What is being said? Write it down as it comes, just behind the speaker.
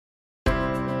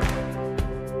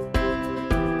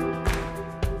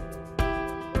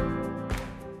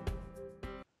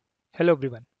Hello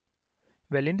everyone.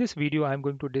 Well, in this video, I'm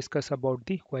going to discuss about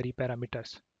the query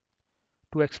parameters.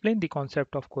 To explain the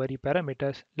concept of query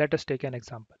parameters, let us take an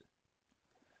example.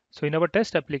 So in our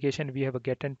test application, we have a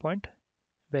get endpoint.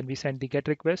 When we send the get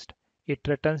request, it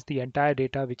returns the entire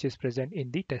data which is present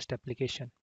in the test application.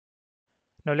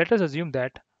 Now let us assume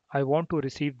that I want to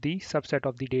receive the subset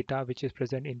of the data which is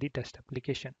present in the test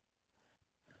application.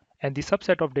 And the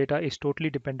subset of data is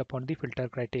totally dependent upon the filter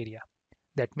criteria.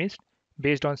 That means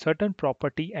based on certain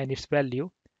property and its value,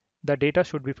 the data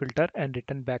should be filtered and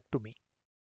returned back to me.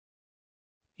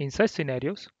 In such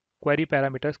scenarios, query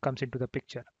parameters comes into the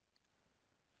picture.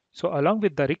 So along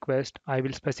with the request, I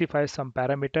will specify some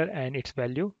parameter and its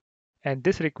value, and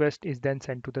this request is then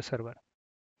sent to the server.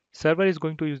 Server is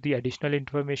going to use the additional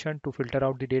information to filter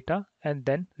out the data and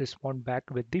then respond back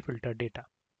with the filtered data.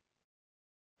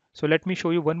 So let me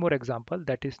show you one more example,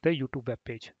 that is the YouTube web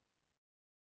page.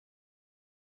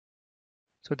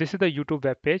 So this is the YouTube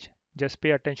web page. Just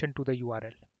pay attention to the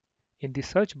URL. In the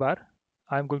search bar,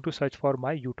 I'm going to search for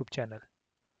my YouTube channel.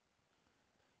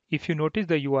 If you notice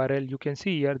the URL, you can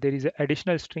see here there is an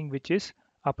additional string which is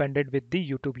appended with the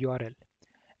YouTube URL.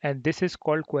 And this is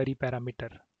called query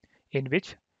parameter, in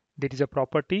which there is a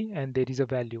property and there is a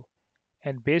value.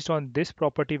 And based on this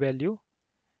property value,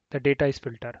 the data is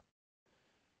filtered.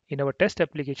 In our test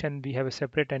application, we have a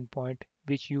separate endpoint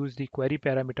which use the query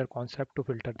parameter concept to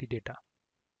filter the data.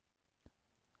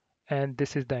 And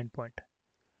this is the endpoint.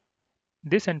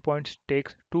 This endpoint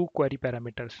takes two query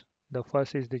parameters. The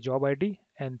first is the job ID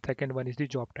and second one is the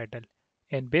job title.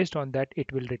 And based on that, it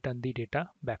will return the data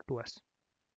back to us.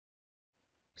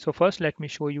 So first, let me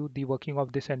show you the working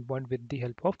of this endpoint with the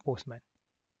help of Postman.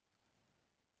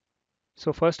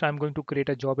 So first, I'm going to create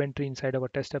a job entry inside our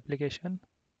test application.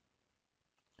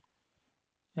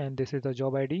 And this is the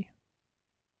job ID.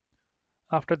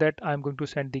 After that, I'm going to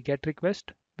send the get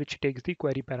request, which takes the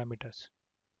query parameters.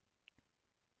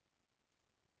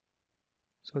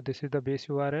 So this is the base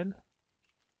URL.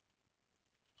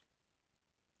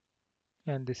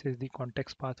 And this is the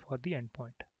context path for the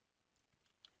endpoint.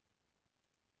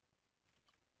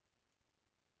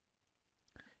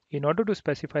 In order to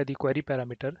specify the query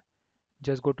parameter,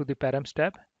 just go to the params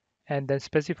tab and then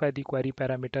specify the query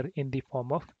parameter in the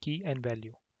form of key and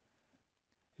value,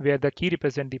 where the key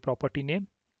represent the property name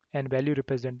and value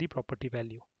represent the property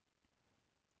value.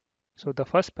 So the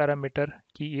first parameter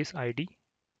key is ID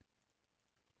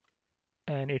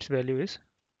and its value is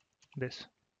this.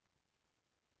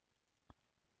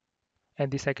 And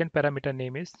the second parameter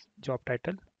name is job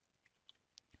title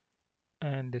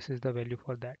and this is the value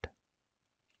for that.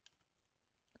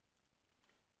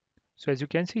 So as you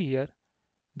can see here,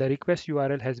 the request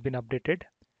URL has been updated.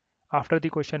 After the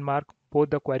question mark, both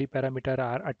the query parameter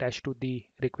are attached to the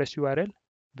request URL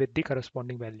with the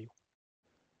corresponding value.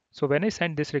 So when I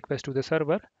send this request to the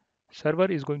server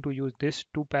is going to use this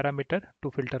two parameter to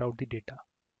filter out the data.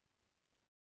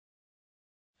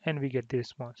 And we get the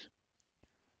response.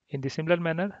 In the similar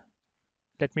manner,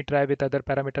 let me try with other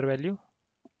parameter value.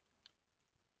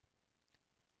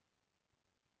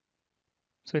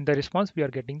 So in the response, we are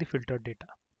getting the filtered data.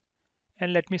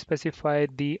 And let me specify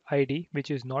the ID which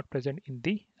is not present in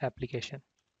the application.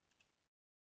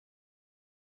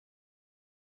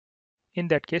 In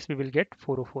that case, we will get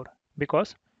 404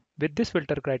 because with this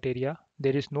filter criteria,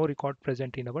 there is no record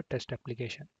present in our test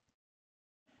application.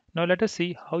 Now let us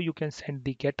see how you can send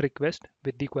the get request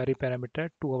with the query parameter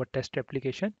to our test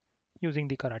application using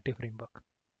the Karate framework.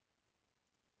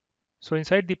 So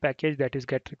inside the package that is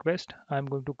get request, I'm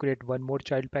going to create one more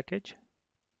child package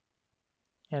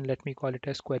and let me call it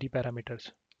as query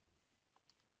parameters.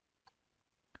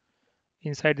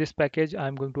 Inside this package,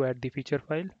 I'm going to add the feature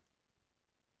file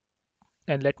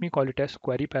and let me call it as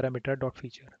query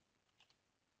parameter.feature.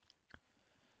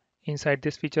 Inside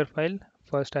this feature file,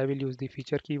 first I will use the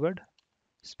feature keyword,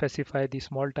 specify the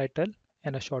small title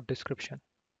and a short description.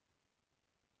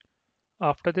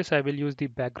 After this, I will use the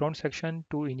background section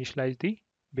to initialize the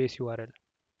base URL.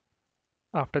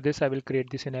 After this, I will create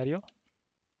the scenario.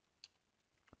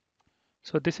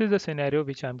 So this is the scenario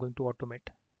which I'm going to automate.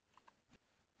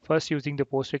 First, using the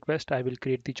post request, I will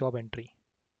create the job entry.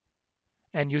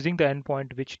 And using the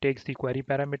endpoint which takes the query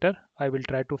parameter, I will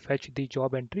try to fetch the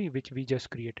job entry which we just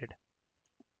created.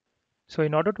 So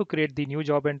in order to create the new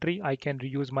job entry, I can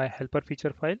reuse my helper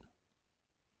feature file.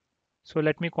 So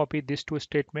let me copy this two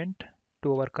statement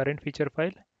to our current feature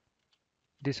file.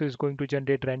 This is going to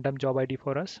generate random job ID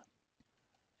for us.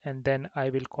 And then I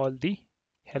will call the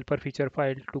helper feature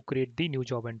file to create the new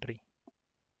job entry.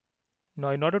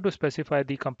 Now in order to specify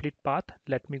the complete path,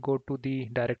 let me go to the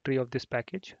directory of this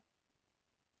package.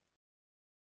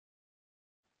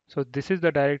 So this is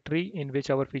the directory in which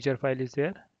our feature file is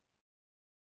there.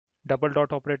 Double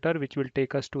dot operator which will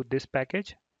take us to this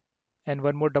package, and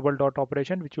one more double dot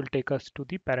operation which will take us to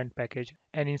the parent package,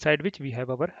 and inside which we have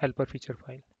our helper feature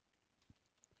file.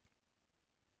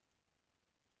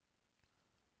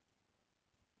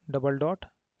 Double dot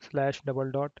slash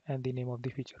double dot and the name of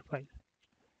the feature file.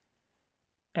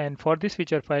 And for this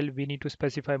feature file, we need to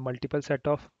specify multiple set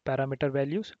of parameter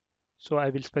values. So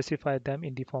I will specify them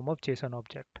in the form of JSON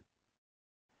object.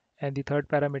 And the third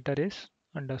parameter is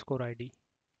underscore ID.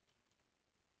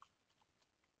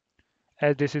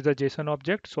 As this is a JSON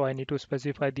object, so I need to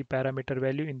specify the parameter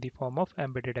value in the form of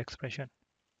embedded expression.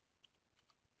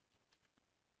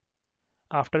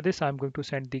 After this, I'm going to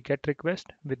send the GET request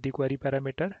with the query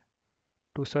parameter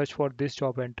to search for this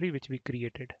job entry which we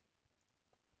created.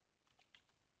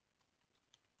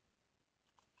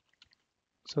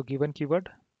 So given keyword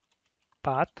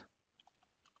path,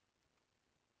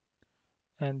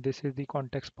 and this is the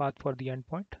context path for the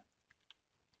endpoint.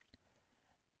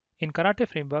 In Karate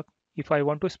framework, if I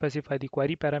want to specify the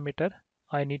query parameter,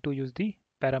 I need to use the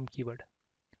param keyword.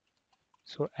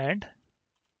 So and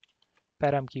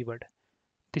param keyword.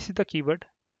 This is the keyword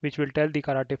which will tell the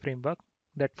Karate framework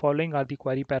that following are the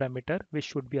query parameter which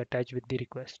should be attached with the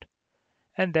request.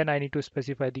 And then I need to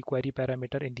specify the query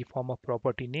parameter in the form of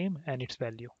property name and its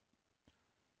value.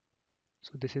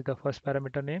 So this is the first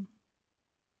parameter name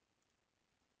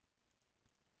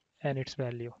and its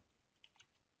value.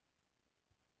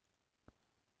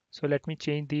 So let me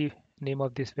change the name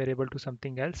of this variable to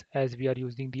something else, as we are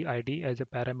using the ID as a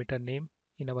parameter name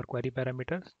in our query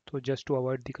parameters. So just to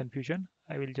avoid the confusion,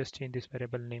 I will just change this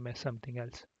variable name as something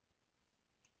else.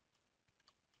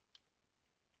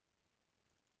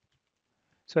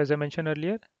 So as I mentioned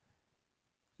earlier,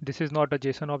 this is not a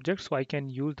JSON object, so I can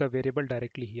use the variable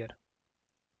directly here.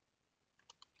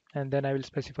 And then I will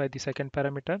specify the second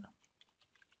parameter,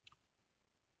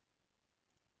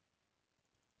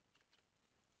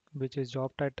 which is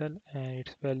job title, and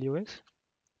its value is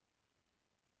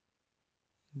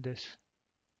this.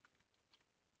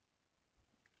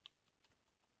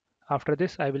 After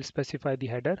this, I will specify the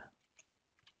header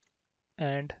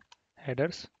and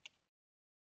headers.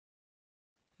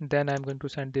 Then I'm going to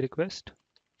send the request.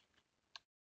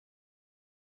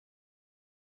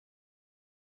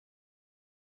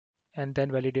 And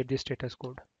then validate the status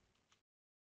code.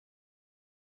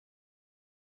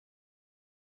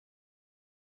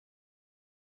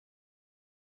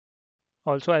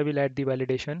 Also, I will add the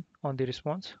validation on the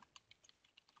response.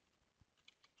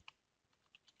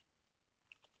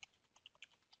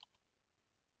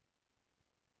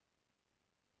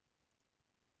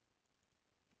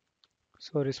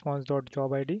 So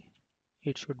response.job ID,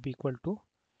 it should be equal to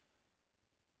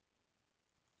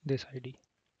this ID.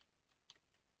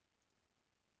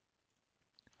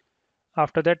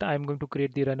 After that, I'm going to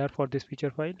create the runner for this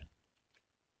feature file.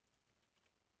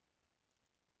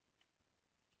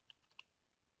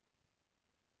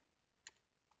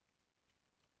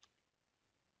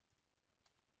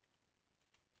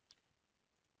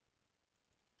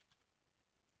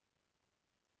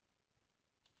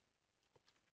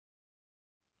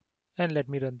 And let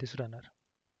me run this runner.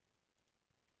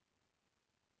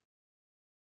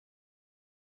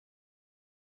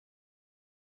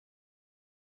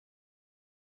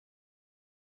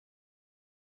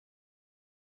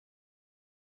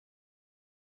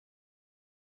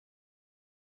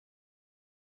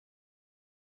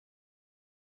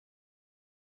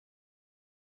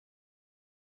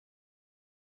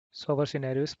 So our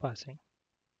scenario is passing.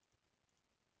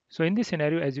 So in this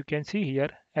scenario, as you can see here,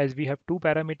 as we have two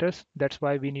parameters, that's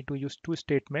why we need to use two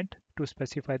statements to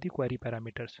specify the query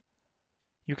parameters.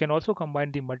 You can also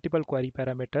combine the multiple query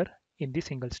parameter in the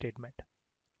single statement.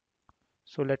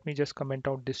 So let me just comment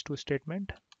out this two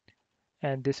statement,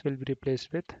 and this will be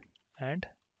replaced with and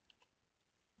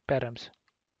params.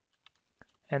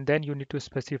 And then you need to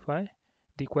specify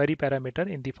the query parameter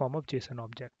in the form of JSON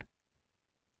object.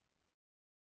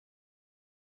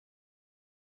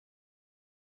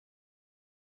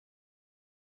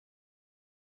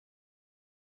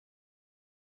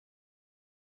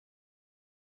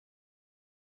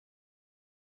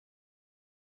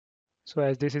 So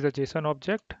as this is a JSON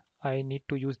object, I need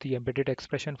to use the embedded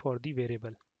expression for the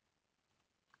variable.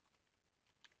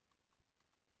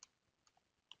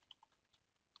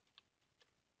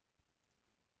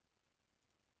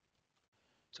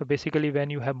 So basically, when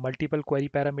you have multiple query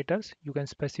parameters, you can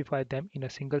specify them in a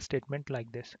single statement like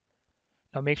this.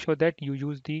 Now make sure that you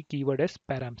use the keyword as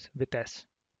params with S.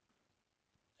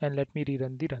 And let me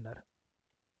rerun the runner.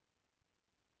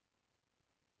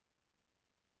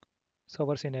 So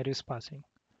our scenario is passing.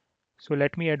 So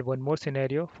let me add one more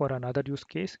scenario for another use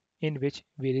case in which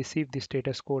we receive the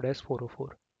status code as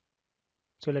 404.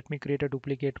 So let me create a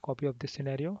duplicate copy of this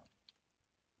scenario.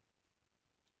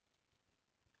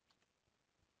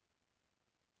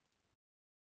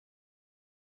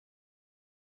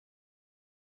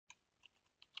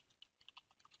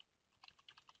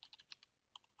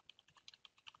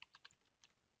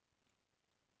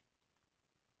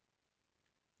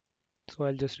 So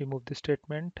I'll just remove this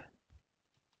statement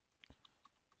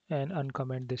and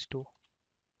uncomment this too.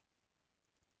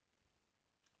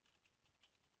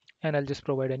 And I'll just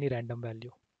provide any random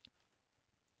value.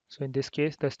 So in this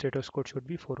case, the status code should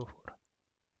be 404.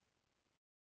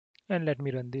 And let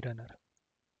me run the runner.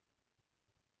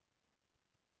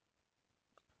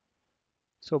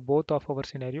 So both of our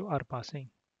scenario are passing.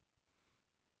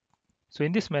 So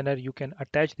in this manner, you can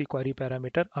attach the query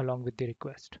parameter along with the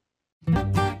request.